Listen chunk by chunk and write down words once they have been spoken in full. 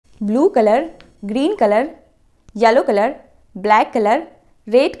blue color, green color, yellow color, black color,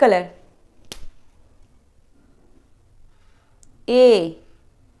 red color. A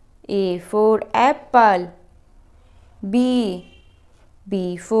for apple. B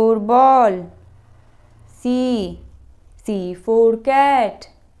for ball. C for cat.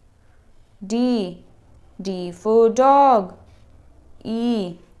 D for dog.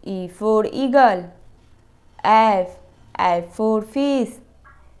 E for eagle. F for fish.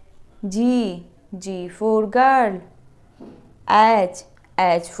 G for girl. H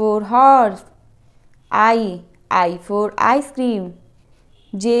for horse. I for ice cream.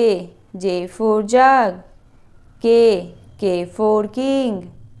 J for jug. K for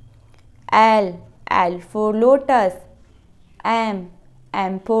king. L for lotus. M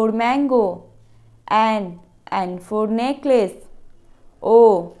for mango. N for necklace.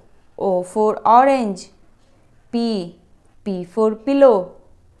 O for orange. P for pillow.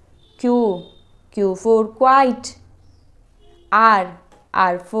 Q for quiet. R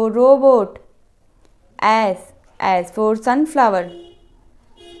for robot. S for sunflower.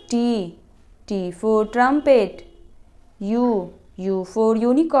 T for trumpet. U for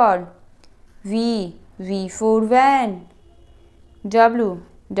unicorn. V for van. W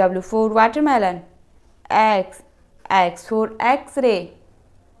for watermelon. X for X-ray.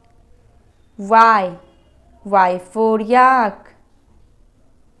 Y for yak.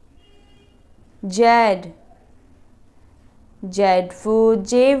 Z for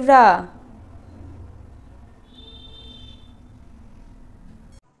zebra.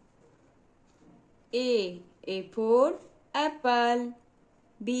 A for apple.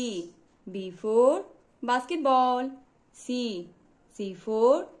 B for basketball. C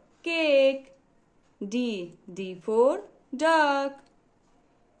for cake. D for duck.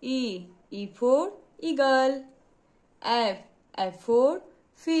 E for eagle. F for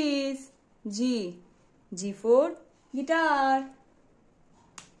fish. G for guitar.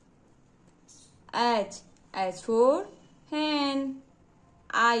 H for hen.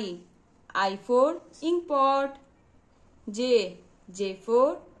 I for ink pot. J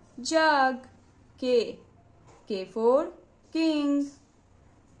for jug. K for king.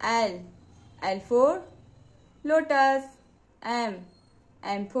 L for lotus. M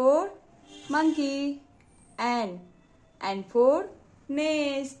for monkey. N for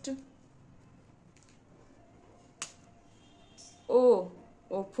nest. O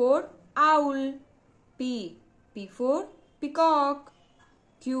for owl. P for peacock.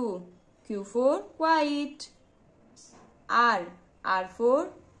 Q for white. R for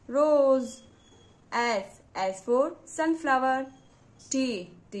rose. S for sunflower. T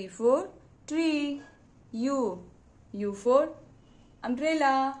for tree. U for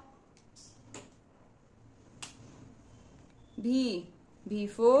umbrella. V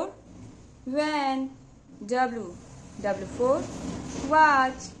for van. W for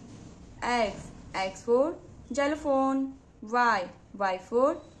watch. X for xylophone. Y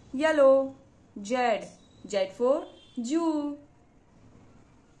for yellow. Z for zoo.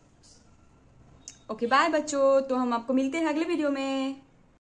 Okay bye बच्चों, तो हम आपको मिलते हैं अगले video में।